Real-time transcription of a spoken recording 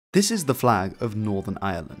This is the flag of Northern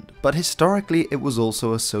Ireland, but historically it was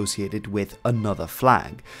also associated with another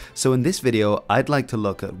flag. So in this video, I'd like to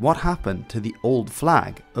look at what happened to the old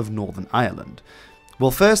flag of Northern Ireland.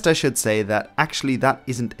 Well, first I should say that actually that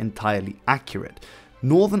isn't entirely accurate.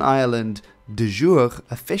 Northern Ireland de jure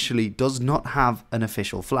officially does not have an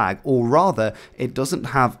official flag, or rather, it doesn't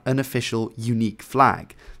have an official unique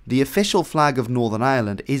flag. The official flag of Northern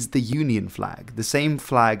Ireland is the Union flag, the same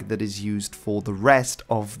flag that is used for the rest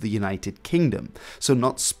of the United Kingdom, so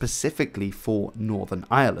not specifically for Northern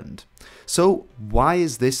Ireland. So why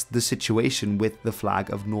is this the situation with the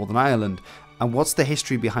flag of Northern Ireland? And what's the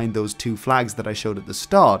history behind those two flags that I showed at the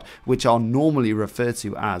start, which are normally referred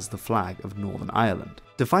to as the flag of Northern Ireland?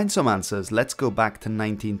 To find some answers, let's go back to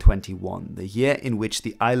 1921, the year in which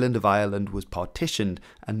the island of Ireland was partitioned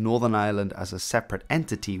and Northern Ireland as a separate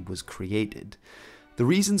entity was created. The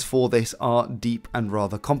reasons for this are deep and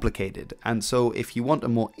rather complicated, and so if you want a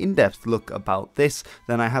more in-depth look about this,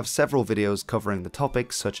 then I have several videos covering the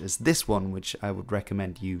topic, such as this one, which I would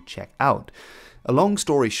recommend you check out. A long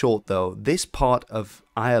story short though, this part of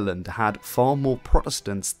Ireland had far more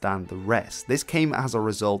Protestants than the rest. This came as a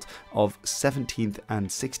result of 17th and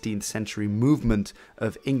 16th century movement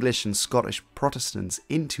of English and Scottish Protestants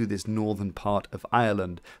into this northern part of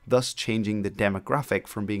Ireland, thus changing the demographic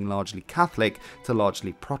from being largely Catholic to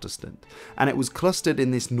largely Protestant. And it was clustered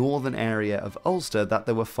in this northern area of Ulster that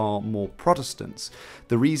there were far more Protestants.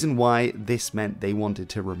 The reason why this meant they wanted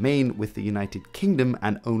to remain with the United Kingdom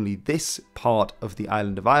and only this part of the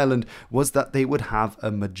island of Ireland was that they would have a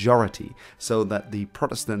majority, so that the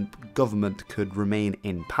Protestant government could remain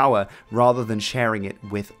in power rather than sharing it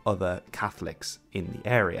with other Catholics in the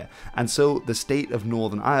area. And so the state of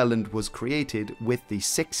Northern Ireland was created with the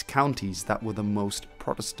 6 counties that were the most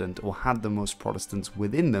Protestant or had the most Protestants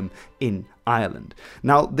within them in Ireland.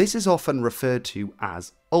 Now this is often referred to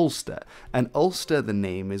as Ulster, and Ulster, the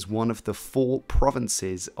name, is one of the 4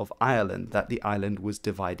 provinces of Ireland that the island was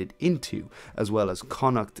divided into, as well as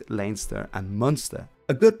Connacht, Leinster and Munster.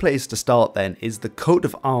 A good place to start then is the coat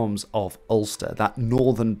of arms of Ulster, that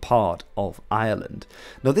northern part of Ireland.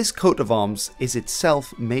 Now this coat of arms is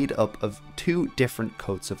itself made up of 2 different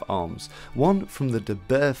coats of arms, one from the de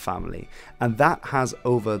Burgh family, and that has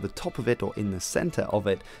over the top of it, or in the centre of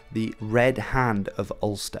it, the red hand of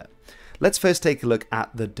Ulster. Let's first take a look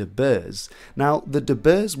at the de Burghs. Now, the de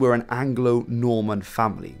Burghs were an Anglo-Norman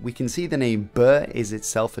family. We can see the name Burgh is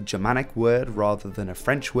itself a Germanic word rather than a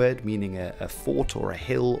French word, meaning a fort or a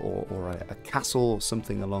hill or a castle or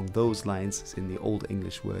something along those lines. It's in the Old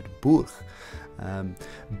English word burg.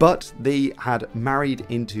 But they had married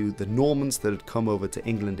into the Normans that had come over to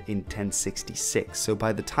England in 1066. So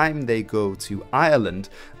by the time they go to Ireland,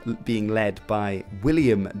 being led by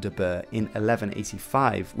William de Burgh in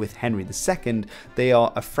 1185 with Henry II, they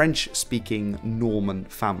are a French-speaking Norman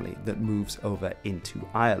family that moves over into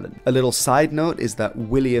Ireland. A little side note is that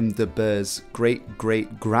William de Burgh's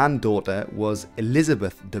great-great-granddaughter was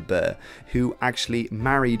Elizabeth de Burgh, who actually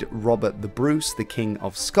married Robert the Bruce, the King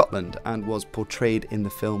of Scotland, and was portrayed in the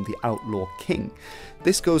film The Outlaw King.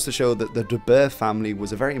 This goes to show that the de Burgh family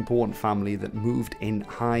was a very important family that moved in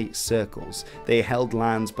high circles. They held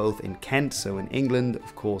lands both in Kent, so in England,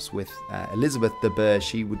 of course with Elizabeth de Burgh,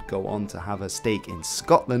 she would go on to have a stake in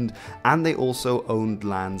Scotland, and they also owned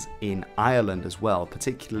lands in Ireland as well,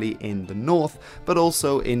 particularly in the north, but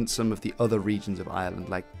also in some of the other regions of Ireland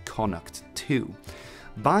like Connacht too.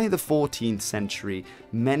 By the 14th century,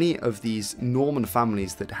 many of these Norman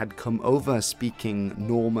families that had come over speaking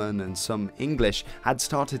Norman and some English had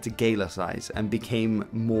started to Gaelicize and became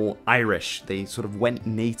more Irish. They sort of went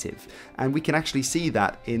native. And we can actually see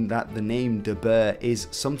that in that the name de Burgh is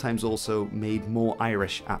sometimes also made more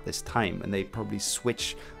Irish at this time, and they probably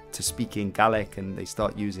switch to speaking Gaelic and they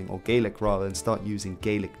start using, or Gaelic rather, and start using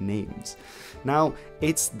Gaelic names. Now,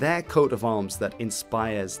 it's their coat of arms that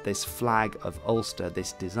inspires this flag of Ulster,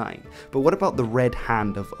 this design. But what about the red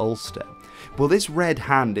hand of Ulster? Well, this red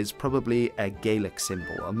hand is probably a Gaelic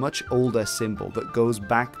symbol, a much older symbol that goes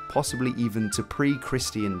back possibly even to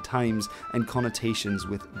pre-Christian times and connotations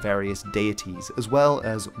with various deities, as well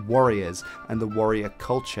as warriors and the warrior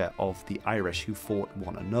culture of the Irish who fought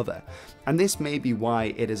one another. And this may be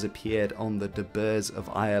why it has appeared on the de Burghs of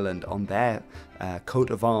Ireland on their coat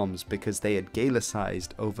of arms, because they had Gaelicized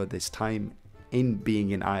over this time in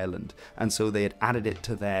being in Ireland, and so they had added it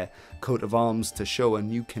to their coat of arms to show a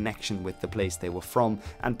new connection with the place they were from,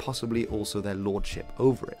 and possibly also their lordship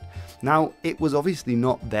over it. Now, it was obviously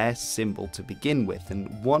not their symbol to begin with,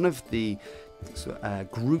 and one of the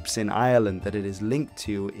groups in Ireland that it is linked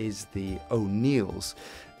to is the O'Neills.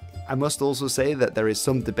 I must also say that there is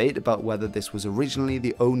some debate about whether this was originally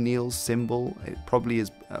the O'Neill's symbol. It probably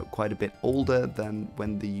is quite a bit older than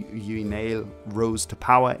when the Une rose to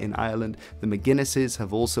power in Ireland. The McGuinnesses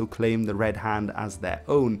have also claimed the red hand as their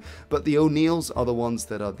own, but the O'Neills are the ones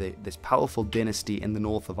that are this powerful dynasty in the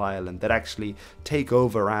north of Ireland that actually take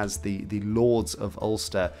over as the lords of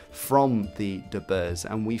Ulster from the De Burghs,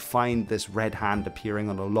 and we find this red hand appearing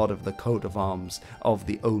on a lot of the coat of arms of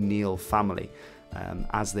the O'Neill family.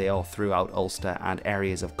 As they are throughout Ulster and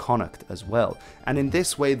areas of Connacht as well. And in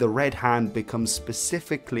this way, the red hand becomes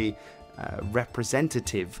specifically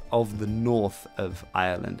representative of the north of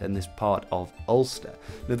Ireland and this part of Ulster.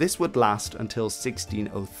 Now this would last until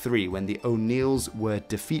 1603, when the O'Neills were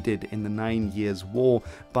defeated in the 9 Years' War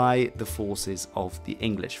by the forces of the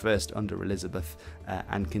English, first under Elizabeth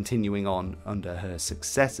and continuing on under her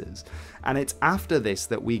successors. And it's after this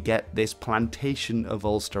that we get this plantation of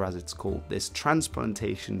Ulster, as it's called, this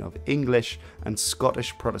transplantation of English and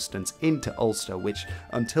Scottish Protestants into Ulster, which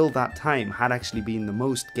until that time had actually been the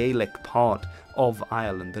most Gaelic part of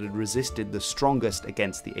Ireland, that had resisted the strongest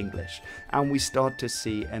against the English. And we start to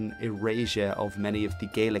see an erasure of many of the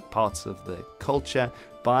Gaelic parts of the culture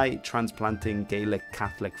by transplanting Gaelic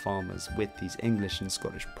Catholic farmers with these English and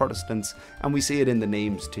Scottish Protestants, and we see it in the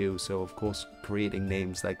names too, so of course creating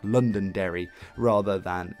names like Londonderry rather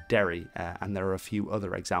than Derry, and there are a few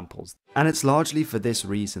other examples. And it's largely for this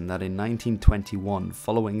reason that in 1921,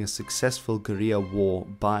 following a successful guerrilla war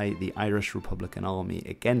by the Irish Republican Army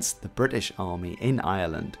against the British Army in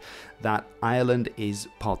Ireland, that Ireland is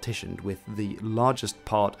partitioned, with the largest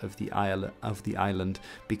part of the island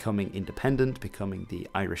becoming independent, becoming the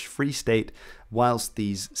Irish Free State, whilst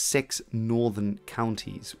these 6 northern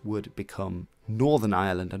counties would become Northern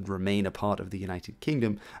Ireland and remain a part of the United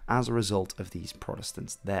Kingdom as a result of these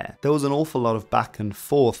Protestants there. There was an awful lot of back and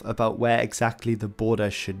forth about where exactly the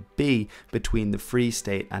border should be between the Free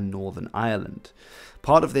State and Northern Ireland.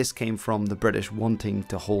 Part of this came from the British wanting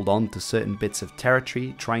to hold on to certain bits of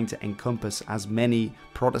territory, trying to encompass as many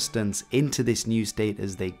Protestants into this new state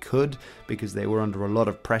as they could, because they were under a lot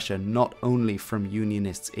of pressure not only from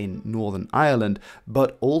Unionists in Northern Ireland,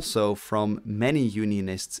 but also from many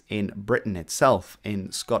Unionists in Britain itself,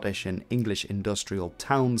 in Scottish and English industrial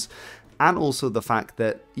towns. And also the fact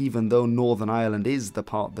that even though Northern Ireland is the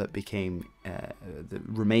part that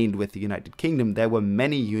remained with the United Kingdom, there were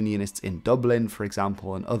many Unionists in Dublin, for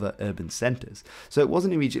example, and other urban centres. So it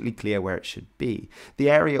wasn't immediately clear where it should be.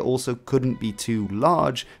 The area also couldn't be too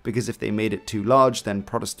large, because if they made it too large, then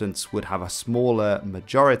Protestants would have a smaller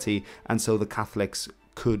majority, and so the Catholics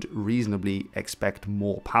could reasonably expect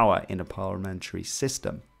more power in a parliamentary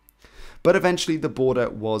system. But eventually the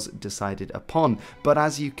border was decided upon. But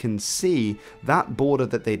as you can see, that border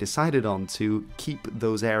that they decided on to keep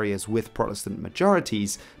those areas with Protestant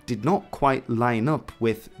majorities did not quite line up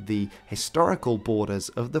with the historical borders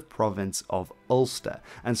of the province of Ulster.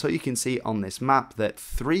 And so you can see on this map that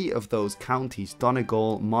 3 of those counties,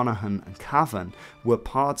 Donegal, Monaghan and Cavan, were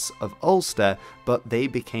parts of Ulster, but they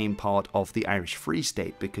became part of the Irish Free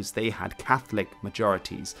State because they had Catholic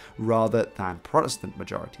majorities rather than Protestant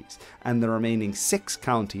majorities. And the remaining 6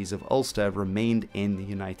 counties of Ulster remained in the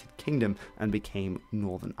United Kingdom and became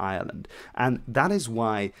Northern Ireland. And that is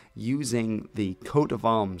why using the coat of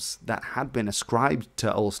arms that had been ascribed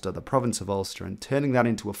to Ulster, the province of Ulster, and turning that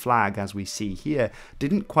into a flag as we see here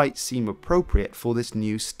didn't quite seem appropriate for this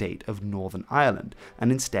new state of Northern Ireland,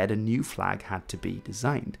 and instead a new flag had to be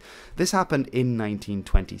designed. This happened in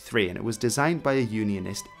 1923, and it was designed by a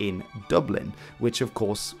Unionist in Dublin, which of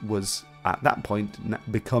course was at that point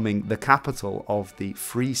becoming the capital of the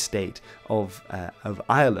Free State of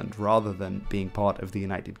Ireland rather than being part of the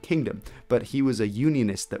United Kingdom. But he was a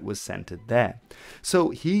Unionist that was centred there.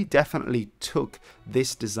 So he definitely took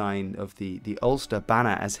this design of the Ulster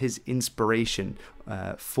banner as his inspiration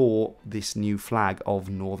for this new flag of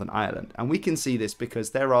Northern Ireland. And we can see this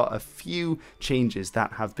because there are a few changes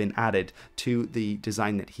that have been added to the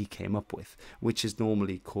design that he came up with, which is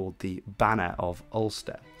normally called the Banner of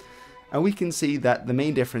Ulster. And we can see that the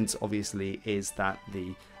main difference obviously is that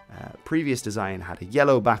the previous design had a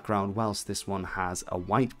yellow background whilst this one has a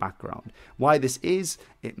white background. Why this is,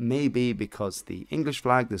 it may be because the English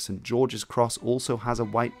flag, the St. George's Cross, also has a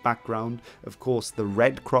white background. Of course, the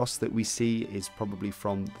red cross that we see is probably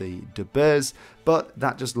from the De Burghs, but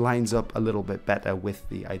that just lines up a little bit better with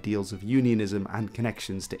the ideals of unionism and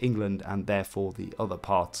connections to England and therefore the other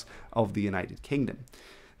parts of the United Kingdom.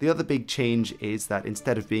 The other big change is that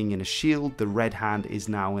instead of being in a shield, the red hand is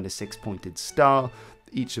now in a 6-pointed star.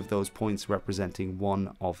 each of those points representing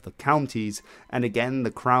one of the counties, and again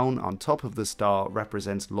the crown on top of the star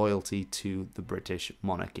represents loyalty to the British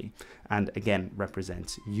monarchy, and again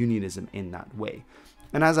represents unionism in that way.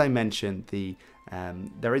 And as I mentioned,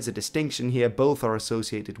 there is a distinction here. Both are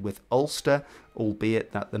associated with Ulster,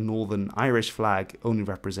 albeit that the Northern Irish flag only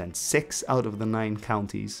represents 6 out of the 9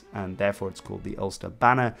 counties, and therefore it's called the Ulster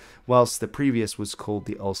banner, whilst the previous was called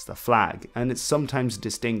the Ulster flag. And it's sometimes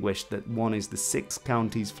distinguished that one is the 6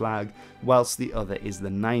 counties flag, whilst the other is the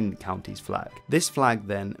 9 counties flag. This flag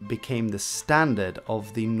then became the standard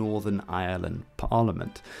of the Northern Ireland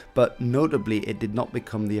Parliament, but notably it did not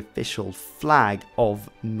become the official flag of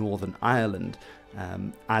Northern Ireland,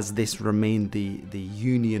 as this remained the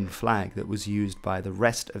Union flag that was used by the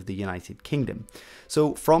rest of the United Kingdom.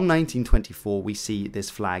 So from 1924 we see this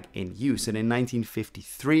flag in use, and in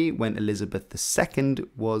 1953, when Elizabeth II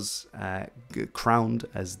was crowned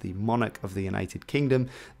as the monarch of the United Kingdom,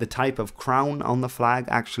 the type of crown on the flag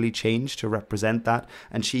actually changed to represent that,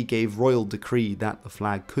 and she gave royal decree that the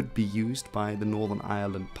flag could be used by the Northern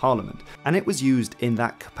Ireland Parliament. And it was used in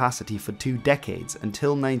that capacity for 2 decades,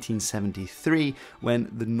 until 1973,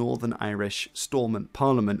 when the Northern Irish Stormont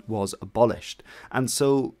Parliament was abolished. And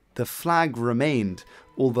so the flag remained,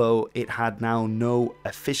 although it had now no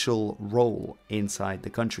official role inside the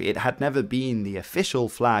country. It had never been the official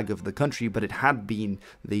flag of the country, but it had been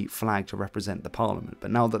the flag to represent the Parliament. But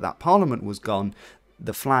now that that Parliament was gone,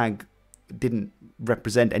 the flag didn't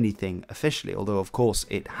represent anything officially, although of course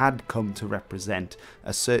it had come to represent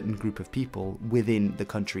a certain group of people within the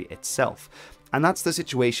country itself. And that's the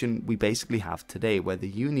situation we basically have today, where the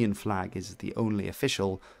Union flag is the only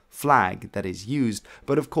official flag that is used.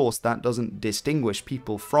 But of course that doesn't distinguish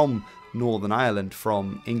people from Northern Ireland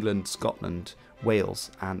from England, Scotland,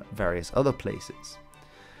 Wales and various other places.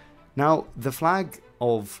 Now, the flag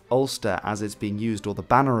of Ulster, as it's being used, or the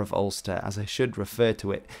banner of Ulster as I should refer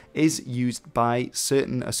to it, is used by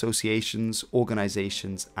certain associations,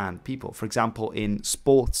 organisations and people. For example, in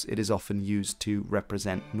sports it is often used to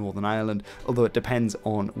represent Northern Ireland, although it depends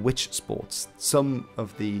on which sports. Some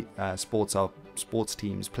of the sports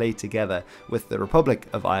teams play together with the Republic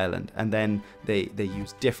of Ireland, and then they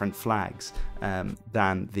use different flags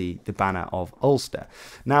than the banner of Ulster.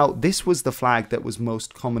 Now, this was the flag that was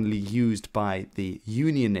most commonly used by the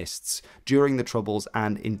Unionists during the Troubles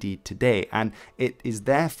and indeed today, and it is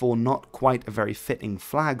therefore not quite a very fitting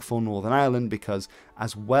flag for Northern Ireland, because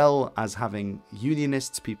as well as having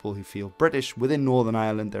Unionists, people who feel British within Northern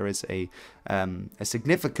Ireland, there is a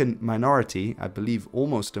significant minority, I believe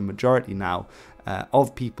almost a majority now,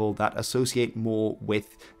 of people that associate more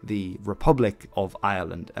with the Republic of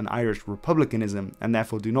Ireland and Irish republicanism, and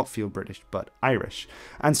therefore do not feel British but Irish.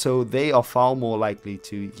 And so they are far more likely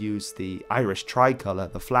to use the Irish tricolour,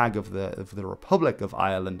 the flag of the Republic of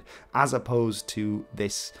Ireland, as opposed to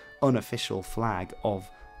this unofficial flag of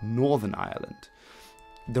Northern Ireland.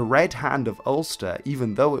 The red hand of Ulster,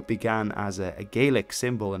 even though it began as a Gaelic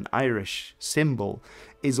symbol, an Irish symbol,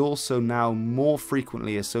 is also now more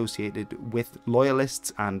frequently associated with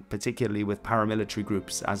loyalists and particularly with paramilitary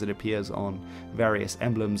groups, as it appears on various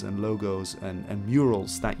emblems and logos and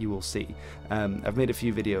murals that you will see. I've made a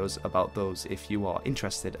few videos about those if you are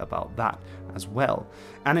interested about that as well.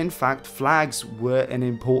 And in fact, flags were an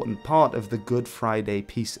important part of the Good Friday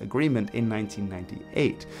Peace Agreement in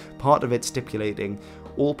 1998, part of it stipulating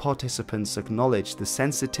all participants acknowledge the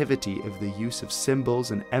sensitivity of the use of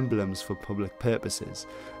symbols and emblems for public purposes,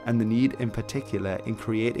 and the need in particular in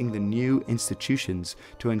creating the new institutions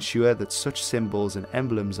to ensure that such symbols and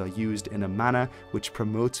emblems are used in a manner which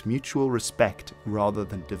promotes mutual respect rather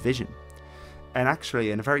than division. And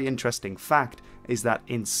actually, a very interesting fact is that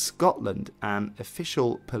in Scotland, an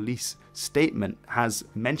official police statement has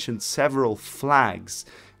mentioned several flags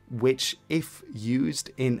which, if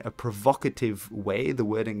used in a provocative way, the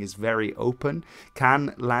wording is very open,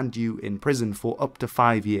 can land you in prison for up to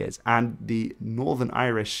 5 years. And the Northern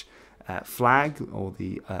Irish flag, or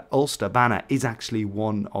the Ulster banner, is actually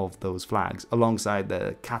one of those flags, alongside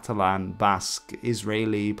the Catalan, Basque,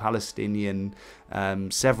 Israeli, Palestinian,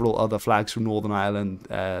 several other flags from Northern Ireland,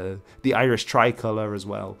 the Irish tricolour as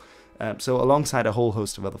well. So alongside a whole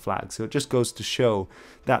host of other flags. So it just goes to show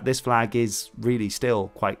that this flag is really still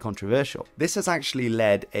quite controversial. This has actually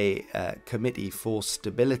led a committee for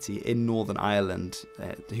stability in Northern Ireland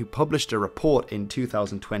who published a report in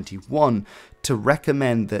 2021 to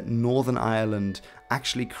recommend that Northern Ireland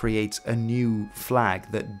actually creates a new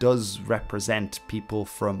flag that does represent people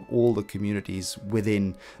from all the communities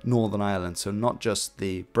within Northern Ireland. So not just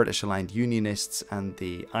the British aligned Unionists and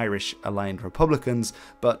the Irish aligned Republicans,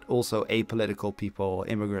 but also apolitical people,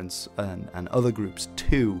 immigrants and other groups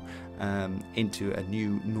too, into a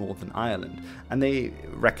new Northern Ireland. And they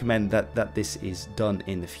recommend that this is done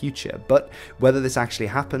in the future. But whether this actually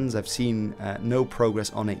happens, I've seen no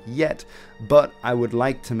progress on it yet, but I would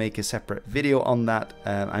like to make a separate video on that.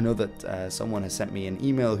 I know that someone has sent me an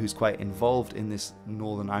email who's quite involved in this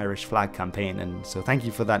Northern Irish flag campaign, and so thank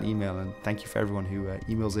you for that email, and thank you for everyone who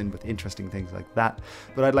emails in with interesting things like that.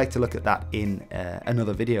 But I'd like to look at that in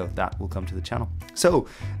another video that will come to the channel. So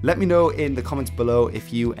let me know in the comments below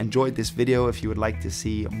if you enjoyed this video, if you would like to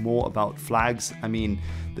see more about flags. I mean,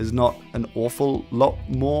 there's not an awful lot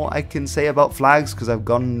more I can say about flags because I've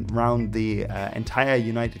gone around the entire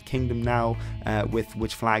United Kingdom now with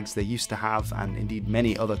which flags they used to have, and indeed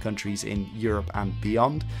many other countries in Europe and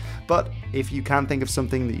beyond. But if you can think of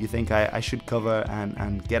something that you think I should cover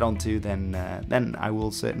and get onto, then I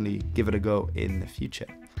will certainly give it a go in the future.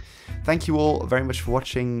 Thank you all very much for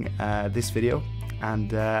watching this video.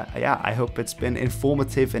 And yeah, I hope it's been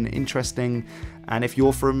informative and interesting. And if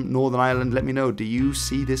you're from Northern Ireland, let me know. Do you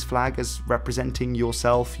see this flag as representing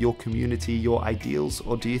yourself, your community, your ideals?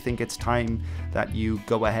 Or do you think it's time that you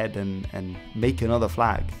go ahead and make another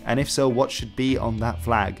flag? And if so, what should be on that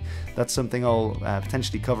flag? That's something I'll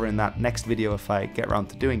potentially cover in that next video if I get around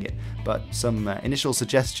to doing it. But some initial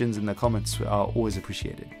suggestions in the comments are always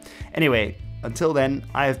appreciated. Anyway, until then,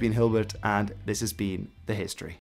 I have been Hilbert, and this has been The History.